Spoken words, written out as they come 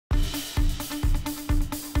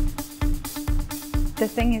The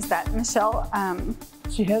thing is that Michelle,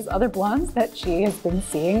 she has other blondes that she has been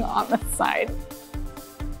seeing on the side.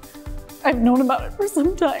 I've known about it for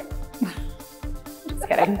some time. Just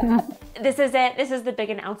kidding. This is it. This is the big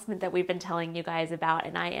announcement that we've been telling you guys about,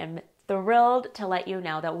 and I am thrilled to let you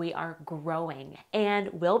know that we are growing and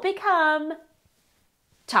will become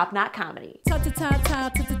Top Knot Comedy. Top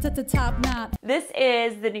knot. This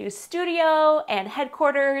is the new studio and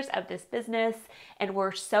headquarters of this business, and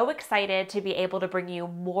we're so excited to be able to bring you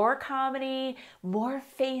more comedy, more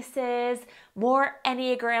faces, more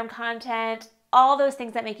Enneagram content, all those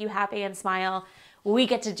things that make you happy and smile. We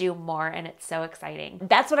get to do more, and it's so exciting.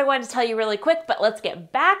 That's what I wanted to tell you really quick, but let's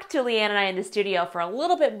get back to Leeann and I in the studio for a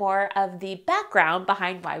little bit more of the background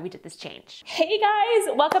behind why we did this change. Hey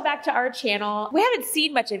guys, welcome back to our channel. We haven't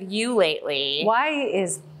seen much of you lately. Why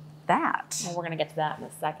is that? Well, we're gonna get to that in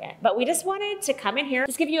a second. But we just wanted to come in here,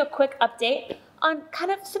 just give you a quick update on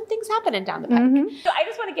kind of some things happening down the pike. So I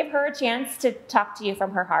just want to give her a chance to talk to you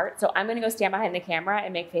from her heart. So I'm gonna go stand behind the camera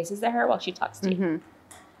and make faces at her while she talks to you.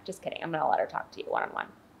 Just kidding, I'm gonna let her talk to you one-on-one.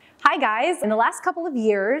 Hi guys, in the last couple of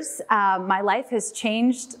years, my life has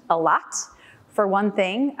changed a lot. For one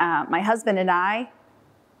thing, my husband and I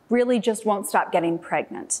really just won't stop getting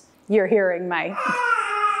pregnant. You're hearing my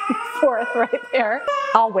fourth right there.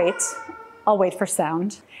 I'll wait for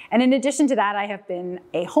sound. And in addition to that, I have been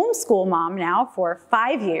a homeschool mom now for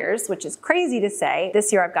 5 years, which is crazy to say.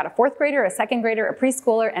 This year I've got a fourth grader, a second grader, a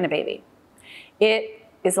preschooler, and a baby. It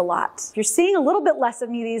is a lot. If you're seeing a little bit less of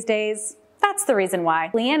me these days, that's the reason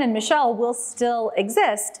why. Leeann and Michelle will still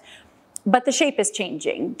exist, but the shape is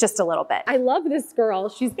changing just a little bit. I love this girl.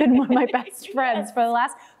 She's been one of my best friends for the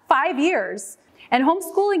last 5 years. And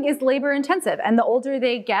homeschooling is labor intensive, and the older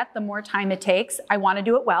they get, the more time it takes. I want to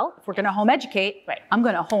do it well. If we're going to home educate, I'm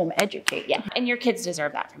going to home educate. Yeah, and your kids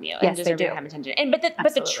deserve that from you. Yes, and deserve they do. Your time and attention. And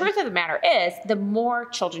but the truth of the matter is, the more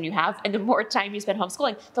children you have, and the more time you spend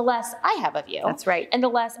homeschooling, the less I have of you. That's right. And the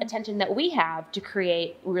less attention that we have to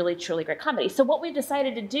create really, truly great comedy. So what we've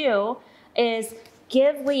decided to do is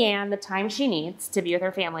give Leeann the time she needs to be with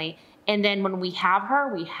her family. And then when we have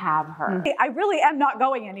her, we have her. I really am not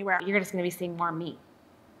going anywhere. You're just going to be seeing more of me.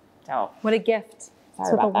 So what a gift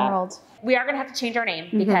to the world. We are going to have to change our name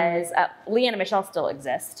because Leeann and Michelle still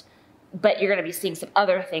exist, but you're going to be seeing some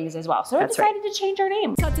other things as well. So we decided to change our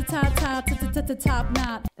name. Top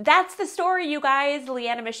knot. That's the story, you guys.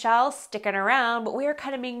 Leeann and Michelle sticking around, but we are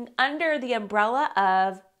coming under the umbrella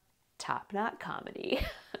of Top Knot Comedy.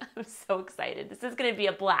 I'm so excited. This is going to be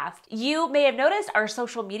a blast. You may have noticed our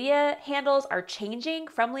social media handles are changing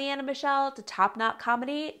from Leeann and Michelle to Top Knot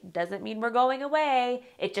Comedy. Doesn't mean we're going away.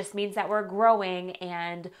 It just means that we're growing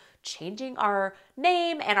and changing our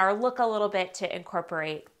name and our look a little bit to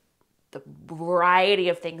incorporate the variety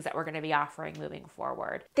of things that we're going to be offering moving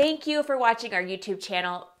forward. Thank you for watching our YouTube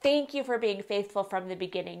channel. Thank you for being faithful from the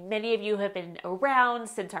beginning. Many of you have been around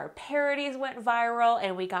since our parodies went viral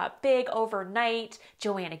and we got big overnight.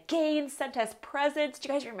 Joanna Gaines sent us presents. Do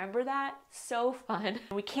you guys remember that? So fun.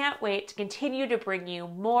 We can't wait to continue to bring you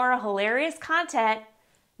more hilarious content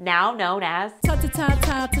now known as Top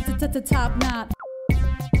knot.